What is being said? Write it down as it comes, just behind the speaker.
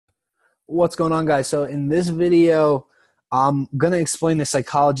What's going on, guys? So in this video, I'm going to explain the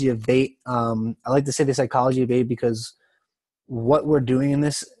psychology of bait. I like to say the psychology of bait because what we're doing in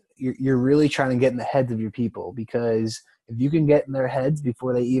this, you're really trying to get in the heads of your people, because if you can get in their heads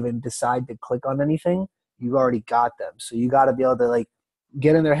before they even decide to click on anything, you've already got them. So you got to be able to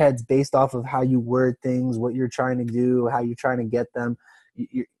get in their heads based off of how you word things, what you're trying to do, how you're trying to get them.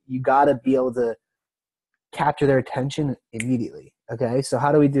 You got to be able to capture their attention immediately. Okay, so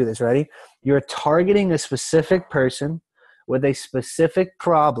how do we do this? Ready? You're targeting a specific person with a specific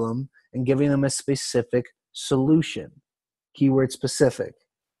problem and giving them a specific solution. Keyword specific.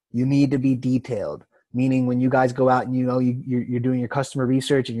 You need to be detailed, meaning when you guys go out and you're doing your customer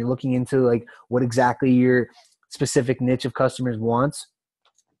research and you're looking into what exactly your specific niche of customers wants.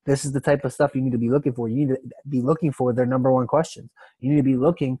 This is the type of stuff you need to be looking for. You need to be looking for their number one questions. You need to be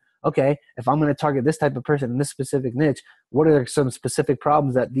looking, okay, if I'm going to target this type of person in this specific niche, what are some specific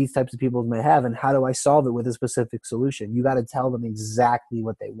problems that these types of people may have, and how do I solve it with a specific solution? You got to tell them exactly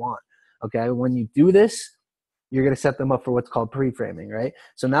what they want. Okay, when you do this, you're going to set them up for what's called pre-framing, right?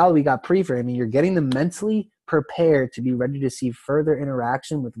 So now we got pre-framing. You're getting them mentally prepared to be ready to see further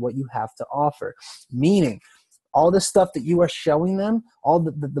interaction with what you have to offer. Meaning, all the stuff that you are showing them, all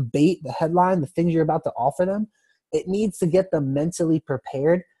the bait, the headline, the things you're about to offer them, it needs to get them mentally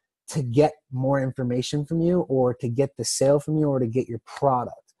prepared to get more information from you, or to get the sale from you, or to get your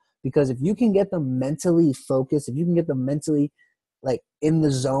product. Because if you can get them mentally focused, if you can get them mentally in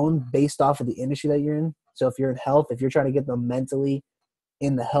the zone based off of the industry that you're in. So if you're in health, if you're trying to get them mentally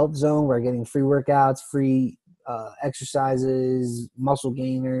in the health zone, we're getting free workouts, free exercises, muscle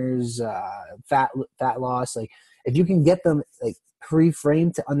gainers, fat loss. If you can get them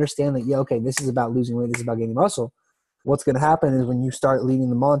pre-framed to understand that, yeah, okay, this is about losing weight, this is about gaining muscle. What's going to happen is when you start leading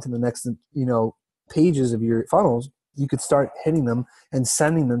them on to the next, pages of your funnels, you could start hitting them and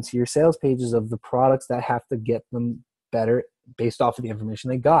sending them to your sales pages of the products that have to get them better based off of the information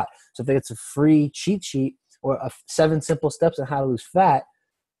they got. So if it's a free cheat sheet or 7 simple steps on how to lose fat,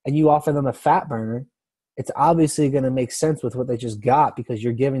 and you offer them a fat burner, it's obviously going to make sense with what they just got, because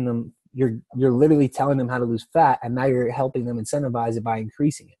you're giving them, you're literally telling them how to lose fat, and now you're helping them incentivize it by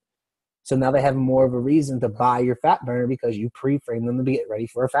increasing it. So now they have more of a reason to buy your fat burner because you pre-frame them to get ready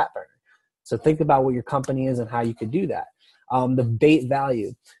for a fat burner. So think about what your company is and how you could do that. The bait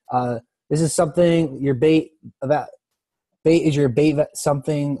value. This is something your bait about. Bait is your bait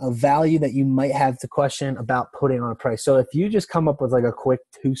something of value that you might have to question about putting on a price. So if you just come up with a quick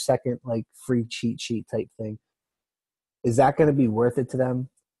 2-second free cheat sheet type thing, is that going to be worth it to them?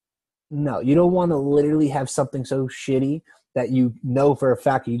 No, you don't want to literally have something so shitty that you know for a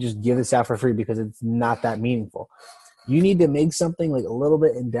fact you just give this out for free because it's not that meaningful. You need to make something a little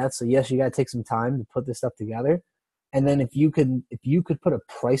bit in depth. So yes, you got to take some time to put this stuff together. And then if you could put a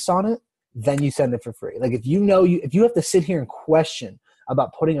price on it, then you send it for free. If you have to sit here and question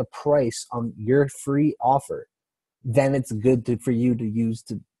about putting a price on your free offer, then it's good for you to use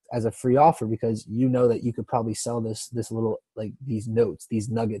as a free offer, because you know that you could probably sell this little, these notes, these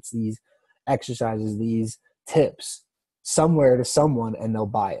nuggets, these exercises, these tips somewhere to someone, and they'll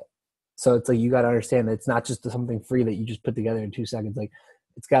buy it. So it's you got to understand that it's not just something free that you just put together in 2 seconds.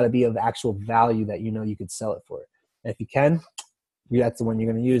 It's got to be of actual value that you could sell it for. And if you can, that's the one you're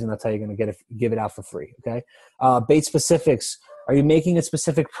going to use, and that's how you're going to give it out for free. Okay. Bait specifics. Are you making a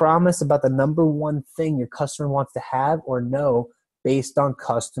specific promise about the number one thing your customer wants to have or know based on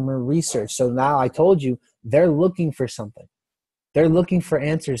customer research? So now I told you they're looking for something. They're looking for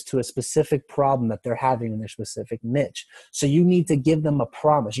answers to a specific problem that they're having in their specific niche. So you need to give them a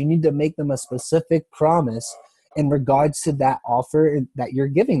promise. You need to make them a specific promise in regards to that offer that you're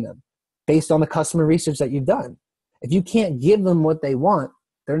giving them based on the customer research that you've done. If you can't give them what they want,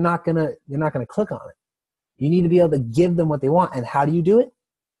 they're not gonna click on it. You need to be able to give them what they want. And how do you do it?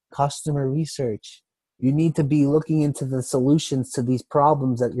 Customer research. You need to be looking into the solutions to these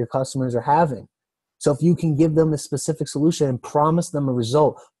problems that your customers are having. So if you can give them a specific solution and promise them a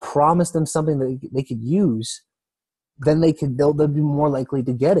result, promise them something that they could use, then they'll be more likely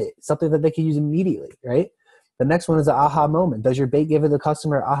to get it. Something that they can use immediately, right? The next one is the aha moment. Does your bait give the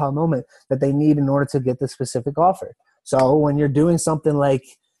customer an aha moment that they need in order to get the specific offer? So when you're doing something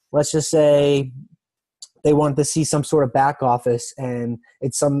let's just say they want to see some sort of back office, and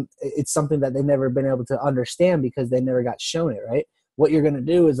it's something that they've never been able to understand because they never got shown it, right? What you're going to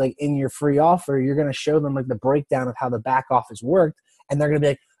do is in your free offer, you're going to show them the breakdown of how the back office worked, and they're going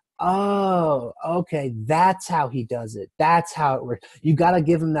to be oh, okay, that's how he does it. That's how it works. You got to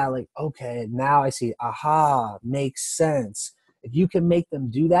give them that okay, now I see, aha, makes sense. If you can make them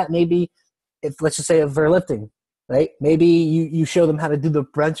do that, maybe if, let's just say, if they're lifting, right? Maybe you show them how to do the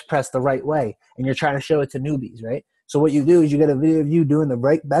bench press the right way, and you're trying to show it to newbies, right? So what you do is you get a video of you doing the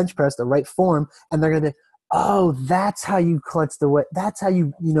right bench press, the right form, and they're going to be, oh, that's how you clutch the weight. That's how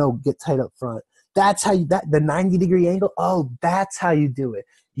you get tight up front. That's how the 90-degree angle. Oh, that's how you do it.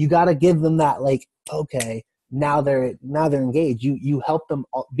 You got to give them that, like, okay, now they're engaged. You help them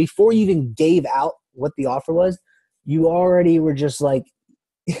before you even gave out what the offer was. You already were just like,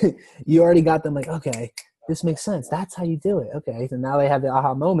 you already got them like, okay, this makes sense. That's how you do it. Okay, so now they have the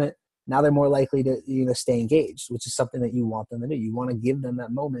aha moment. Now they're more likely to stay engaged, which is something that you want them to do. You want to give them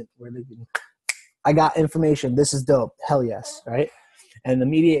that moment where they can, I got information. This is dope. Hell yes, right? And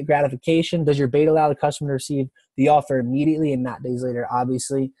immediate gratification. Does your bait allow the customer to receive the offer immediately and not days later?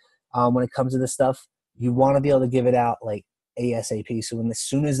 Obviously, when it comes to this stuff, you want to be able to give it out like ASAP. So as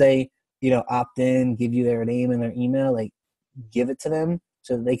soon as they opt in, give you their name and their email, like give it to them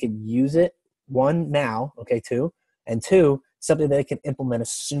so that they could use it. One, now, okay, two, and two, something that they can implement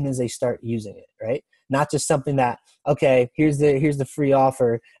as soon as they start using it, right? Not just something that, okay, here's the free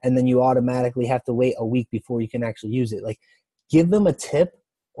offer, and then you automatically have to wait a week before you can actually use it. Like, give them a tip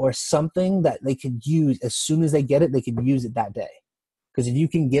or something that they could use as soon as they get it. They could use it that day, because if you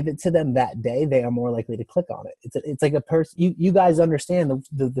can give it to them that day, they are more likely to click on it. It's like a person. You guys understand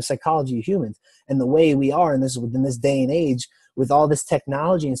the psychology of humans and the way we are within this day and age with all this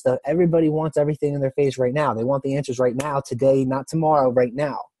technology and stuff. Everybody wants everything in their face right now. They want the answers right now, today, not tomorrow, right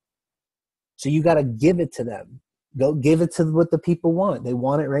now. So you got to give it to them. Go give it to what the people want. They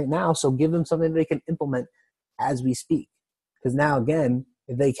want it right now. So give them something they can implement as we speak. Because now, again,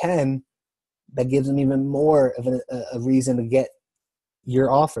 if they can, that gives them even more of a reason to get your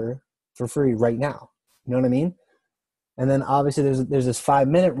offer for free right now. You know what I mean? And then obviously there's this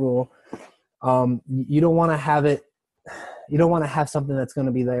 5-minute rule. You don't want to have it. You don't want to have something that's going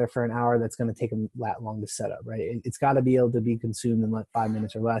to be there for an hour that's going to take them that long to set up, right? It's got to be able to be consumed in like 5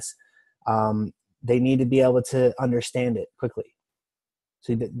 minutes or less. They need to be able to understand it quickly.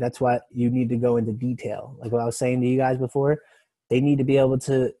 So that's why you need to go into detail. Like what I was saying to you guys before, they need to be able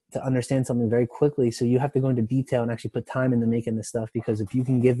to understand something very quickly. So you have to go into detail and actually put time into making this stuff, because if you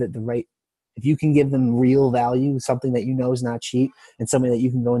can give it if you can give them real value, something that is not cheap, and something that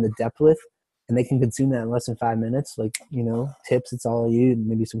you can go into depth with, and they can consume that in less than 5 minutes, like, tips, it's all you,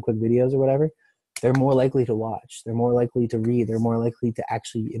 maybe some quick videos or whatever, they're more likely to watch. They're more likely to read. They're more likely to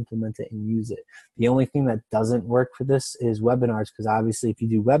actually implement it and use it. The only thing that doesn't work for this is webinars, because obviously if you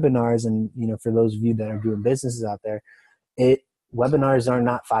do webinars, and, for those of you that are doing businesses out there, webinars are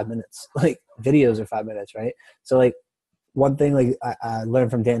not 5 minutes. Like, videos are 5 minutes, right? So, like, one thing like I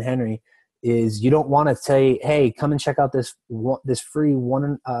learned from Dan Henry is you don't want to say, hey, come and check out this free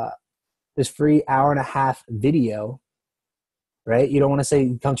hour and a half video, right? You don't want to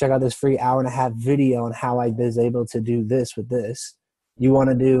say, come check out this free hour and a half video on how I was able to do this with this. You want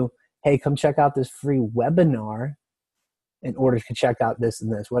to do, hey, come check out this free webinar in order to check out this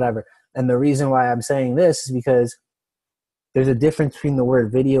and this, whatever. And the reason why I'm saying this is because there's a difference between the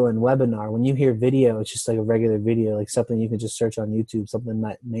word video and webinar. When you hear video, it's just like a regular video, like something you can just search on YouTube, something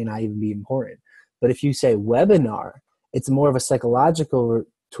that may not even be important. But if you say webinar, it's more of a psychological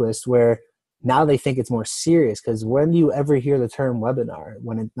twist where now they think it's more serious. Because when do you ever hear the term webinar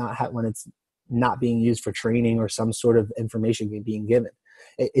when it's not being used for training or some sort of information being given?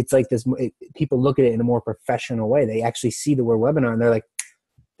 It's like this. People look at it in a more professional way. They actually see the word webinar and they're like,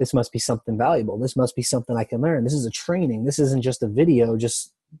 this must be something valuable. This must be something I can learn. This is a training. This isn't just a video,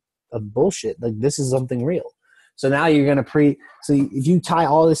 just of bullshit. Like, this is something real. So now you're going to so if you tie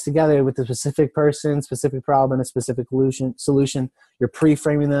all this together with a specific person, specific problem, and a specific solution, you're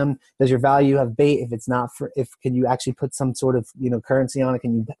pre-framing them. Does your value have bait? If it's not, can you actually put some sort of, currency on it?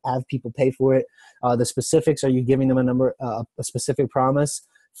 Can you have people pay for it? The specifics, are you giving them a specific promise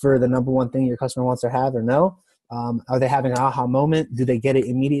for the number one thing your customer wants to have or no? Are they having an aha moment? Do they get it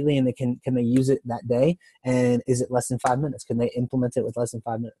immediately and can they use it that day? And is it less than 5 minutes? Can they implement it with less than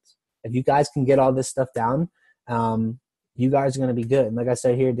 5 minutes? If you guys can get all this stuff down, you guys are going to be good. And like I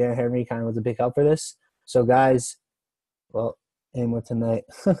said here, Dan Henry kind of was a big help for this. So guys, well, aim with tonight,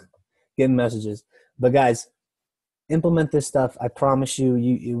 getting messages. But guys, implement this stuff. I promise you,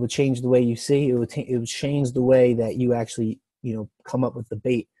 it will change the way you see. It will change the way that you actually, come up with the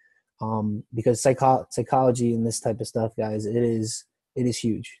bait. Because psychology and this type of stuff, guys, it is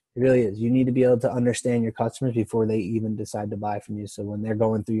huge. It really is. You need to be able to understand your customers before they even decide to buy from you. So when they're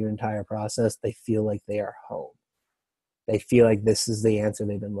going through your entire process, they feel like they are home. They feel like this is the answer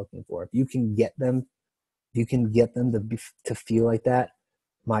they've been looking for. If you can get them to feel like that,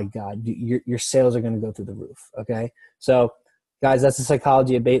 my God, your sales are going to go through the roof. Okay. So Guys, that's the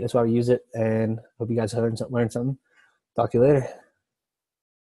psychology of bait. That's why we use it. And hope you guys learned something. Talk to you later.